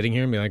okay sitting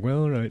here and be like,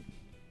 well, all right.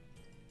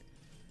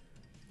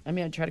 I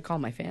mean, I'd try to call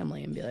my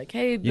family and be like,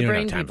 hey, the You don't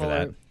brain have time for people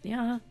that. are...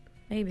 Yeah,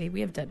 maybe.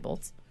 We have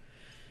deadbolts.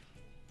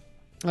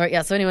 All right,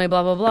 yeah, so anyway,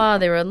 blah, blah, blah.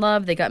 They were in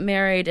love. They got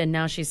married. And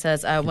now she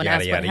says, when Yada,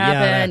 asked what yada,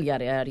 happened,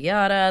 yada, yada,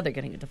 yada. They're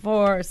getting a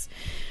divorce.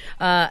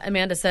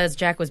 Amanda says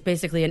Jack was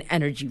basically an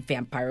energy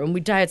vampire. When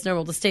we die, it's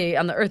normal to stay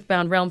on the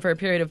earthbound realm for a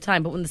period of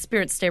time. But when the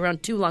spirits stay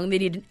around too long, they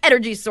need an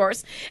energy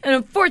source. And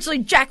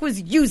unfortunately, Jack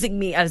was using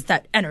me as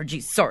that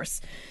energy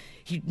source.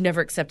 He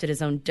never accepted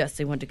his own death. So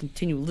he wanted to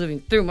continue living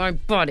through my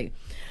body.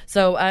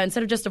 So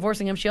instead of just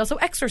divorcing him, she also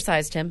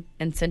exorcised him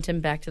and sent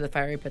him back to the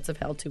fiery pits of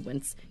hell to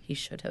whence he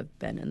should have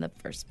been in the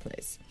first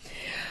place.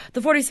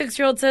 The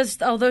 46-year-old says,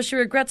 although she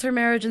regrets her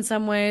marriage in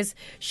some ways,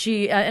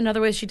 in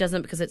other ways she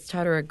doesn't, because it's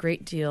taught her a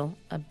great deal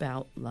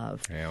about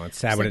love. Yeah, well, it's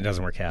sad when it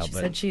doesn't work out. She But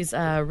said she's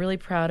really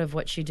proud of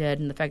what she did,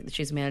 and the fact that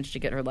she's managed to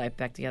get her life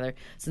back together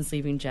since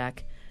leaving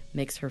Jack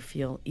makes her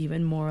feel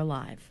even more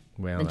alive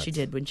than she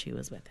did when she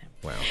was with him.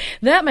 Wow.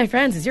 That, my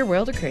friends, is your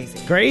world of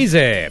crazy.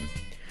 Crazy.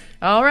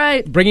 All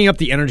right. Bringing up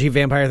the energy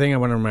vampire thing, I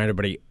want to remind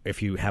everybody,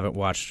 if you haven't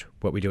watched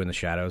What We Do in the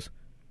Shadows,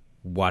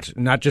 watch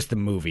not just the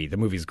movie. The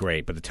movie's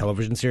great, but the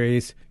television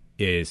series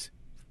is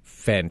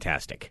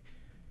fantastic.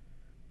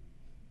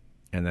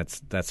 And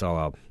that's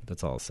all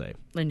I'll say.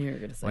 And you're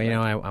going to say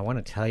Well, that. I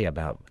want to tell you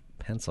about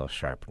pencil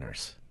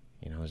sharpeners.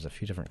 There's a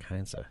few different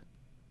kinds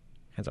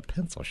of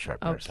pencil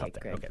sharpeners Okay, out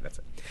there. great. Okay, that's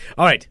it.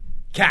 All right,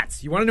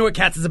 Cats. You want to know what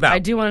Cats is about? I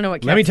do want to know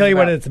what Let me Cats tell is you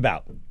what about. it's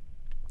about.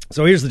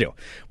 So here's the deal.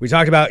 We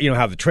talked about,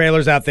 how the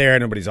trailer's out there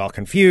and everybody's all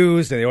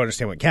confused and they don't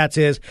understand what Cats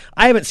is.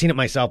 I haven't seen it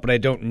myself, but I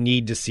don't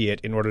need to see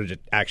it in order to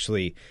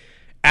actually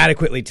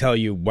adequately tell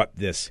you what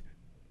this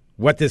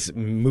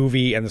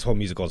movie and this whole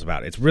musical is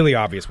about. It's really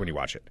obvious when you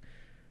watch it.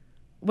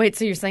 Wait,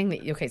 so you're saying that,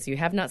 okay, so you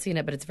have not seen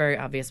it, but it's very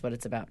obvious what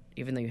it's about,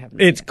 even though you haven't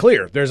It's seen it.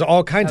 clear. There's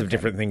all kinds of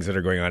different things that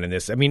are going on in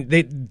this. I mean,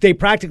 they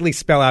practically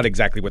spell out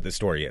exactly what the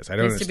story is. I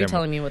don't Needs to be understand.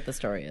 telling me what the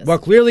story is. Well,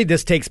 clearly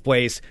this takes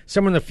place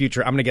somewhere in the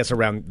future. I'm going to guess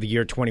around the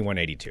year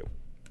 2182.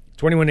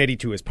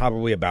 2182 is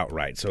probably about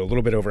right. So a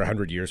little bit over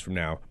 100 years from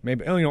now,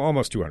 maybe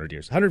almost 200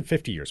 years,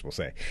 150 years, we'll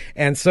say.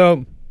 And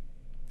so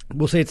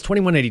we'll say it's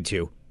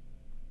 2182.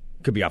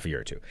 Could be off a year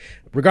or two.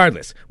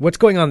 Regardless, what's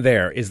going on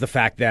there is the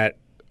fact that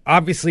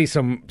obviously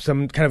some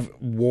kind of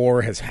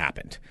war has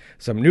happened.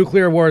 Some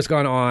nuclear war has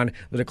gone on.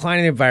 The decline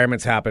in the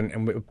environment's happened.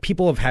 And what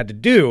people have had to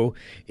do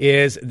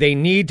is they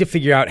need to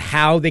figure out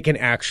how they can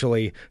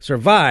actually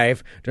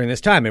survive during this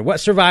time. And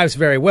what survives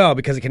very well,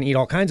 because it can eat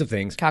all kinds of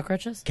things,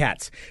 Cockroaches?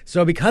 cats.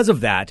 So because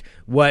of that,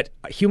 what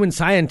human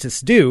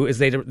scientists do is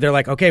they're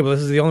like, okay, well,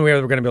 this is the only way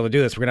we're going to be able to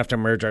do this. We're going to have to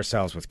merge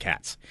ourselves with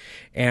cats.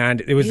 And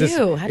it was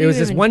Ew, how do you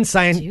this even one do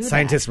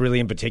scientist that? really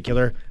in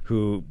particular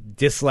who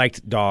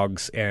disliked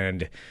dogs,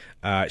 and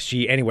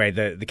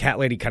the cat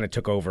lady kind of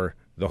took over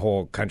the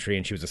whole country,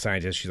 and she was a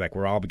scientist. She's like,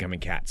 we're all becoming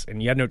cats,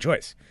 and you had no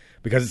choice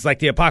because it's like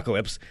the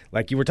apocalypse,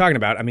 like you were talking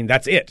about. I mean,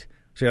 that's it.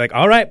 So you're like,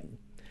 all right,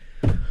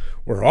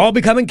 we're all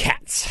becoming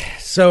cats.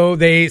 So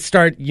they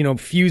start,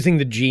 fusing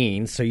the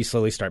genes. So you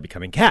slowly start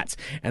becoming cats.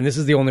 And this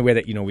is the only way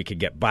that, we could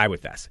get by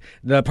with this.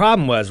 The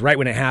problem was right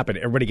when it happened,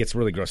 everybody gets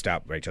really grossed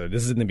out by each other.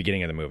 This is in the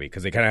beginning of the movie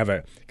because they kind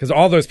of because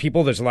all those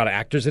people, there's a lot of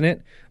actors in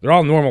it. They're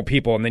all normal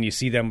people. And then you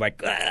see them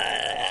like,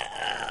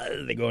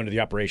 they go into the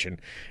operation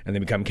and they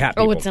become cat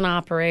people. Oh, it's an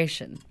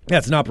operation. Yeah,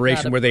 it's an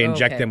operation where they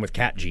inject okay. them with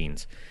cat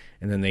genes.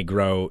 And then they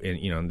grow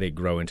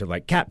into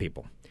like cat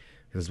people.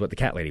 This is what the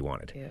cat lady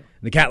wanted. Yeah.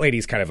 The cat lady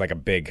is kind of like a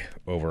big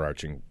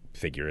overarching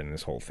figure in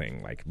this whole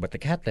thing. Like, but the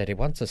cat lady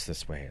wants us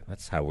this way.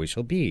 That's how we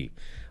shall be.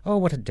 Oh,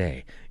 what a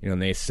day. And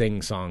they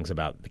sing songs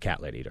about the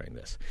cat lady during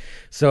this.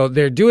 So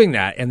they're doing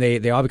that, and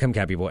they all become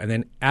cat people. And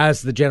then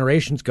as the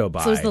generations go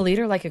by... So is the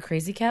leader like a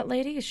crazy cat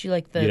lady? Is she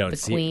like the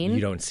queen? You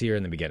don't see her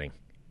in the beginning.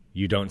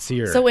 You don't see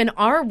her. So in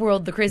our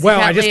world, the crazy well,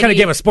 cat I just lady... kind of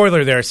gave a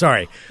spoiler there.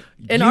 Sorry.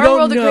 In You our don't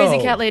world, the crazy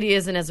know. cat lady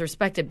isn't as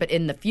respected, but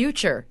in the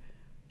future,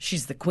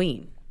 she's the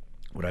queen.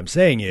 What I'm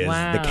saying is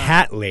Wow. the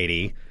cat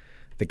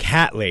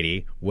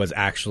lady was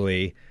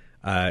actually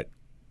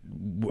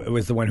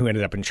was the one who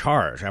ended up in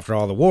charge after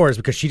all the wars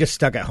because she just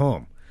stuck at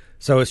home.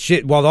 So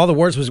while all the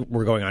wars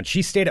were going on,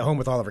 she stayed at home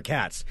with all of her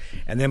cats.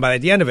 And then by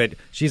the end of it,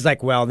 she's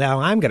like, well, now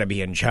I'm going to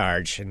be in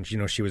charge. And,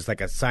 she was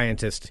like a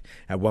scientist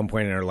at one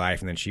point in her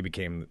life, and then she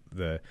became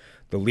the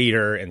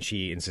leader, and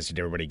she insisted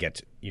everybody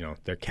get,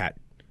 their cat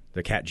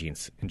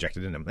genes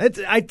injected in them.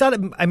 I thought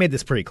I made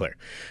this pretty clear.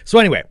 So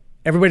anyway,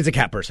 everybody's a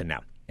cat person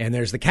now. And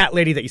there's the cat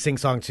lady that you sing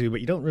song to, but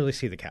you don't really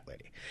see the cat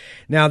lady.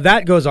 Now,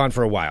 that goes on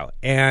for a while.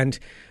 And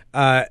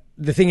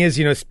the thing is,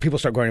 people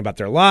start going about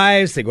their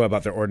lives. They go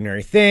about their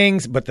ordinary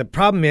things. But the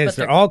problem is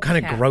they're all kind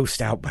of cats. grossed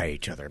out by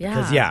each other.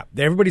 Yeah. Because,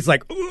 everybody's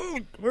like,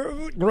 ooh,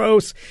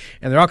 gross.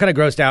 And they're all kind of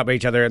grossed out by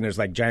each other. And there's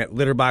like giant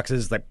litter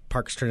boxes, like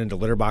parks turn into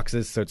litter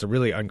boxes. So it's a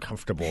really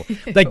uncomfortable.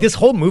 Like this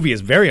whole movie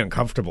is very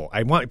uncomfortable.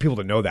 I want people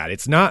to know that.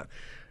 It's not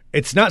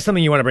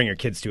something you want to bring your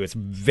kids to. It's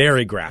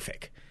very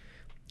graphic.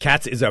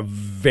 Cats is a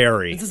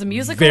very... Is this a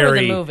musical or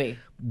the movie?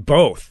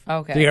 Both.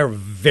 Okay. They are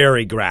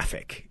very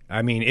graphic.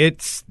 I mean,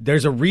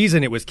 there's a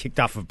reason it was kicked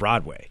off of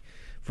Broadway.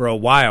 For a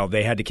while,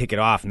 they had to kick it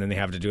off, and then they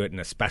have to do it in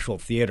a special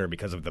theater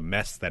because of the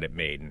mess that it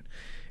made. And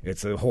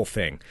It's a whole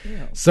thing.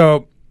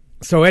 So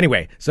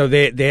anyway, so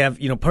they have,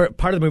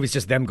 part of the movie is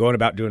just them going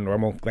about doing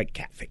normal like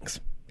cat things,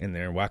 and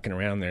they're walking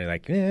around. They're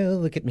like,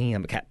 look at me,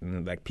 I'm a cat,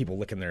 and like people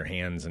licking their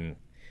hands and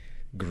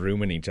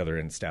grooming each other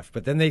and stuff.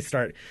 But then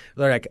they're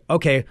like,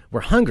 okay,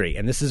 we're hungry,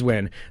 and this is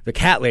when the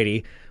cat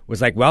lady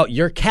was like, well,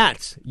 you're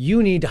cats,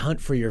 you need to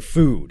hunt for your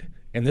food.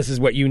 And this is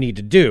what you need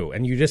to do.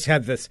 And you just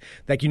have this,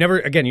 like, you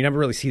never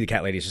really see the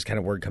cat lady. It's just kind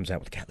of word comes out.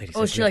 What the cat lady says.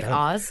 Oh, is she like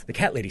Oz? The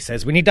cat lady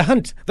says, we need to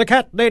hunt. The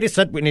cat lady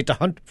said, we need to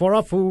hunt for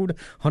our food.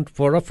 Hunt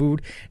for our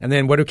food. And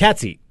then what do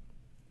cats eat?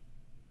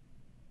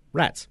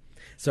 Rats.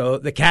 So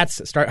the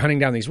cats start hunting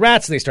down these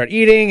rats. They start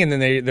eating, and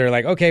then they're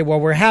like, okay, well,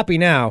 we're happy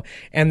now.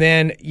 And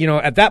then,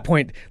 at that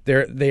point,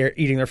 they're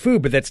eating their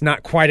food, but that's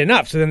not quite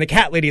enough. So then the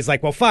cat lady's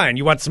like, well, fine.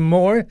 You want some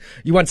more?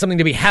 You want something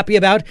to be happy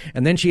about?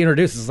 And then she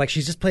introduces, like,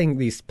 she's just playing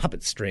these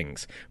puppet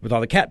strings with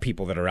all the cat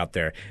people that are out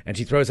there. And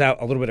she throws out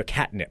a little bit of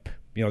catnip.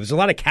 There's a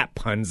lot of cat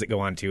puns that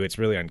go on, too. It's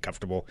really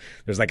uncomfortable.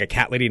 There's, like, a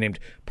cat lady named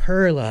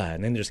Perla,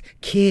 and then there's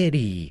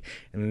Kitty.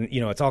 And,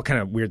 it's all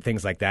kind of weird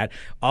things like that.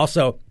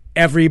 Also,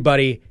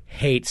 everybody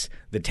hates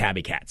the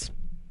tabby cats.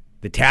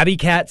 The tabby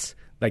cats,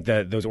 like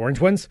those orange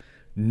ones,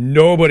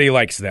 nobody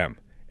likes them.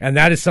 And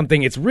that is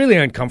something, it's really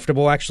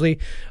uncomfortable, actually.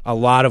 A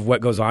lot of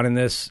what goes on in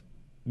this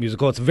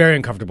musical, it's very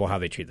uncomfortable how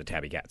they treat the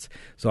tabby cats.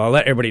 So I'll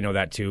let everybody know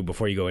that, too,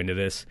 before you go into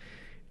this.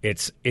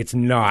 It's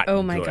not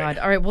Oh, my good. God.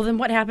 All right, well, then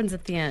what happens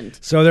at the end?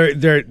 So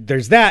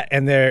there's that,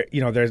 and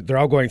they're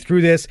all going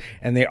through this,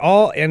 and they're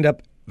all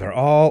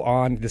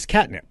on this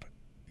catnip.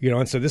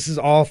 And so this is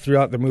all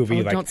throughout the movie.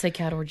 Oh, like, don't say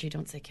cat orgy.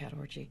 Don't say cat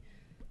orgy.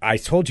 I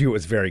told you it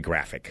was very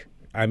graphic.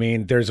 I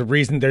mean, there's a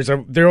reason.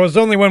 There was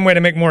only one way to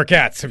make more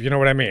cats, if you know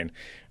what I mean.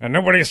 And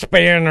nobody's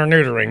spaying or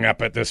neutering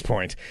up at this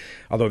point.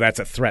 Although that's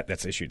a threat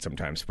that's issued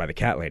sometimes by the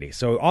cat lady.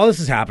 So all this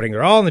is happening.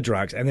 They're all on the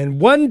drugs. And then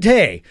one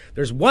day,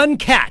 there's one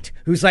cat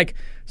who's like,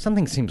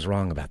 something seems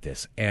wrong about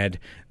this. And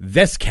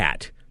this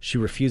cat, she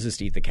refuses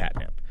to eat the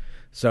catnip.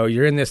 So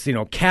you're in this,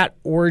 cat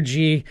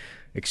orgy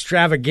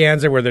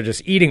extravaganza where they're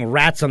just eating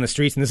rats on the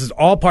streets, and this is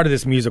all part of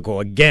this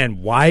musical.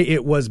 Again, why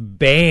it was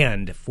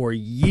banned for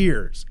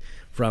years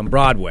from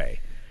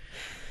Broadway,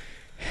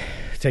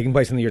 taking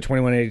place in the year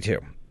 2182.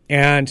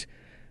 And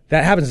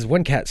that happens is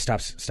one cat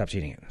stops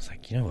eating it. It's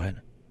like, you know what?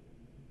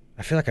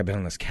 I feel like I've been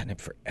on this catnip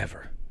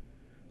forever.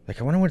 Like,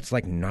 I wonder what it's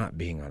like not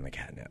being on the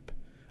catnip.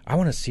 I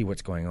want to see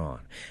what's going on.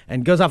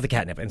 And goes off the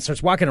catnip and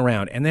starts walking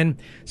around, and then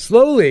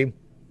slowly,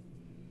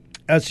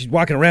 as she's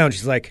walking around,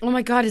 she's like, oh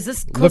my God, is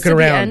this close looking to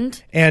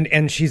around, the end?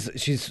 and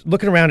she's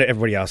looking around at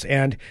everybody else,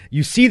 and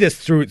you see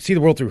the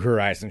world through her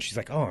eyes, and she's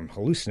like, oh, I'm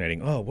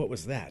hallucinating. Oh, what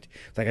was that?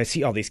 It's like, I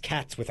see all these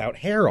cats without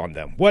hair on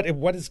them. What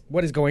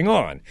is going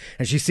on?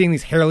 And she's seeing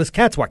these hairless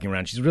cats walking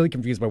around. She's really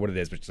confused by what it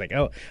is, but she's like,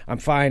 oh, I'm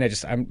fine. I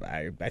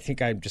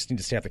think I just need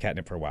to stay off the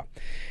catnip for a while.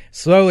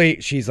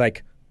 Slowly, she's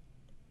like,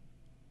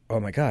 oh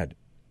my God,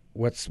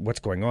 what's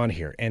going on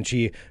here? And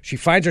she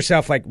finds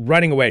herself like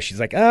running away. She's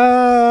like,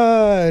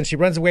 and she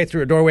runs away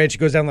through a doorway, and she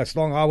goes down this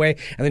long hallway,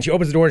 and then she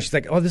opens the door, and she's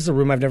like, oh, this is a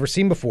room I've never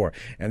seen before.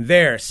 And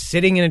there,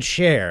 sitting in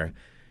a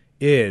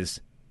is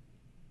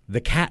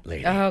the cat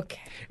lady. Okay.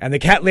 And the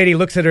cat lady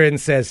looks at her and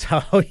says,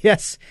 oh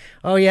yes,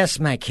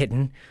 my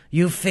kitten,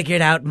 you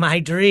figured out my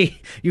dream.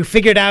 You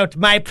figured out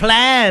my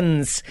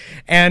plans.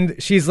 And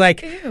she's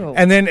like, ew.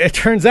 And then it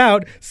turns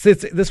out,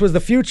 since this was the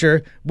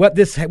future, what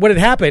had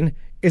happened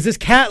is this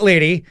cat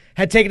lady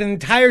had taken an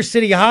entire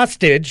city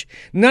hostage.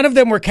 None of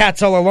them were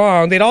cats all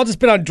along. They'd all just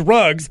been on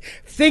drugs,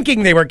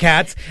 thinking they were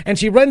cats. And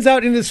she runs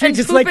out into the streets.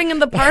 And It's like, pooping in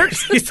the park.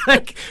 she's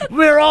like,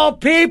 we're all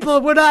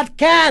people. We're not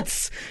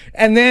cats.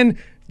 And then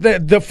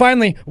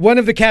finally, one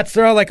of the cats,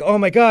 they're all like, oh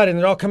my God. And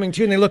they're all coming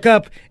to, and they look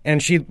up.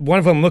 And one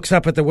of them looks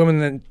up at the woman,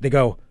 and they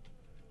go,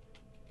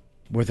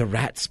 were the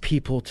rats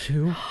people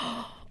too?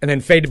 And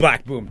then fade to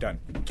black. Boom, done.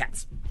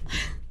 Cats.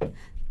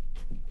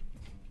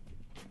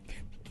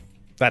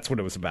 That's what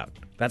it was about.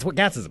 That's what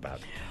Cats is about.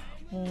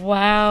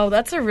 Wow,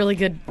 that's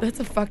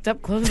a fucked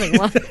up closing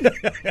line.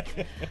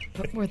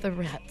 But were the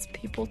rats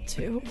people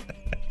too?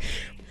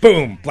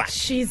 Boom, black.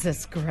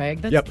 Jesus,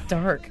 Greg, that's Yep.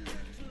 dark.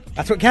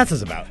 That's what Cats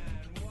is about.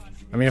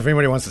 I mean, if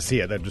anybody wants to see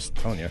it, I'm just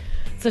telling you.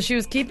 So she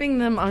was keeping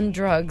them on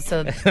drugs.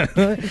 So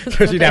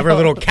So she'd have her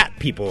little cat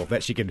people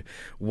that she could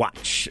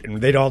watch,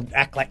 and they'd all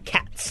act like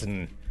cats,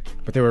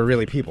 but they were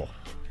really people.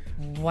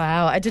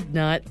 wow, I did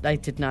not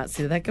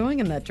see that going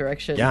in that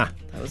direction. Yeah.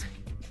 That was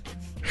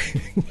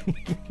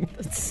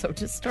that's so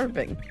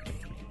disturbing.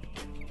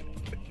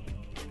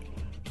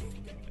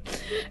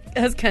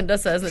 As Kenda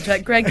says in the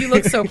chat, Greg, you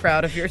look so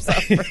proud of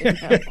yourself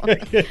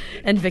right now.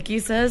 And Vicky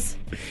says,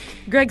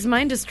 Greg's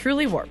mind is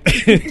truly warped.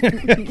 Send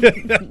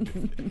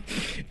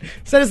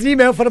us an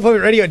email,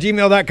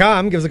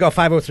 funemploymentradio@gmail.com. Give us a call,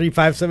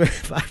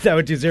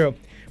 503-575-5020.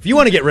 If you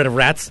want to get rid of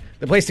rats,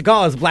 the place to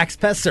call is Black's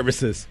Pest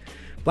Services.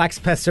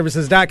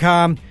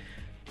 Black'sPestServices.com.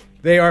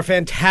 They are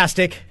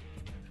fantastic.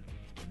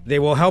 They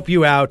will help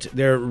you out.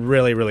 They're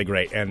really, really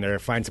great, and they're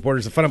fine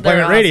supporters of Fun They're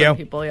Employment awesome Radio.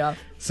 people, yeah.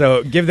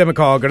 So give them a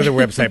call. Go to their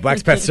website,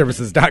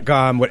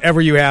 blackspetservices.com. Whatever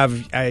you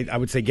have, I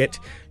would say get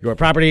your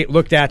property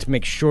looked at.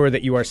 Make sure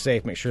that you are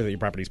safe. Make sure that your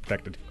property is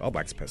protected. Call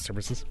Black's Pet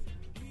Services.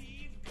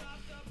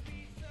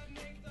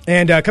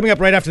 And coming up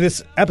right after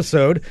this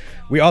episode,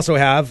 we also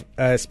have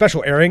a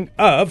special airing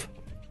of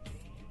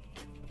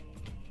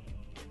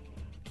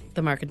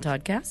The Mark and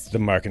Todd cast. the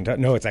Mark and Todd.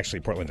 No, it's actually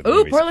Portland at the Ooh,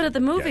 Movies. Portland at the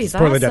Yes, Movies.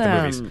 Portland awesome.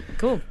 at the Movies.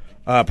 Cool.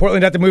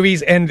 Portland at the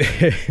Movies, and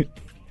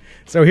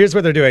so here's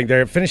what they're doing.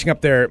 They're finishing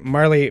up their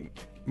Marley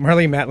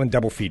Matlin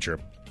double feature.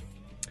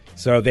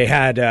 So they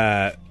had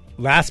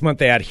last month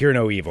they had Hear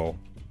No Evil,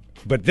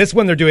 but this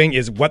one they're doing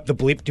is What the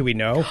Bleep Do We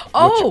Know?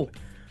 Oh,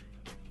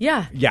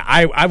 yeah. Yeah,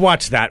 I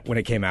watched that when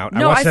it came out.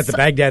 No, I watched I it at the saw-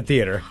 Baghdad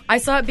Theater. I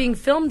saw it being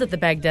filmed at the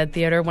Baghdad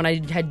Theater when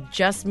I had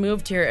just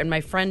moved here, and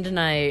my friend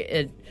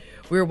and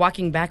we were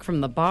walking back from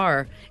the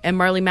bar, and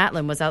Marley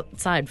Matlin was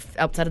outside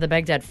of the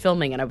Baghdad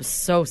filming, and I was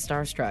so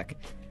starstruck.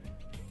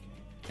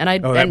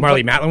 And That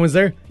Marley Matlin was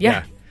there?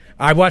 Yeah.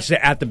 I watched it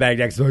at the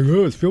Baghdad. It's like,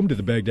 it's filmed at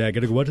the Baghdad.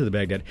 Gotta go out to the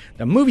Baghdad.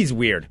 The movie's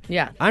weird.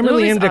 Yeah, I'm the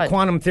really movie's into odd.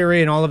 quantum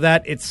theory and all of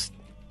that. It's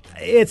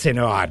an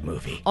odd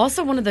movie.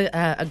 Also, one of the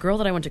a girl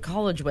that I went to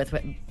college with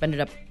ended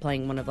up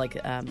playing one of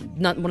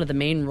not one of the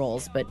main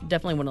roles, but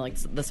definitely one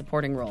of the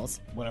supporting roles.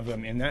 One of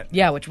them in that?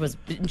 Yeah, which was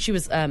she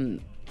was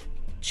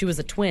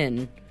a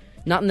twin,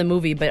 not in the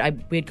movie, but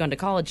we had gone to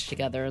college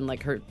together, and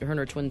her and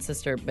her twin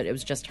sister, but it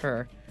was just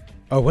her.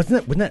 Oh,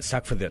 wouldn't that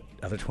suck for the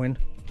other twin?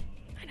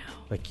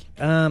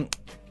 I know.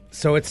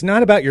 So it's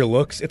not about your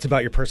looks; it's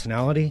about your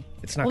personality.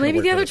 It's not. Well, gonna maybe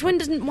work the for other this twin one.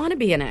 doesn't want to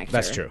be an actor.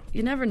 That's true.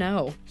 You never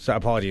know. So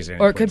apologies, to any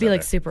Or it could twins be out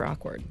there. super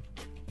awkward.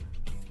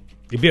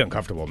 You'd be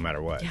uncomfortable no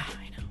matter what. Yeah,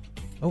 I know.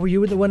 Oh, were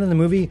you the one in the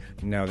movie?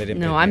 No, they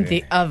didn't. No, I'm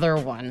the other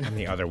one. I'm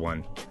the other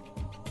one.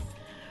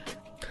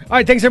 All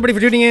right, thanks everybody for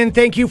tuning in.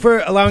 Thank you for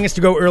allowing us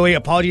to go early.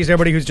 Apologies to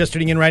everybody who's just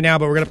tuning in right now,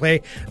 but we're going to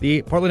play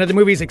the Portland at the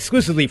Movies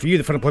exclusively for you,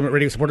 the Fun Employment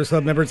Radio Supporters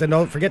Club members, and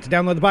don't forget to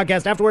download the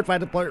podcast afterward,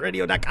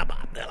 FunEmploymentRadio.com.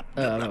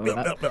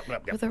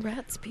 Were the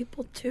rats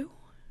people too?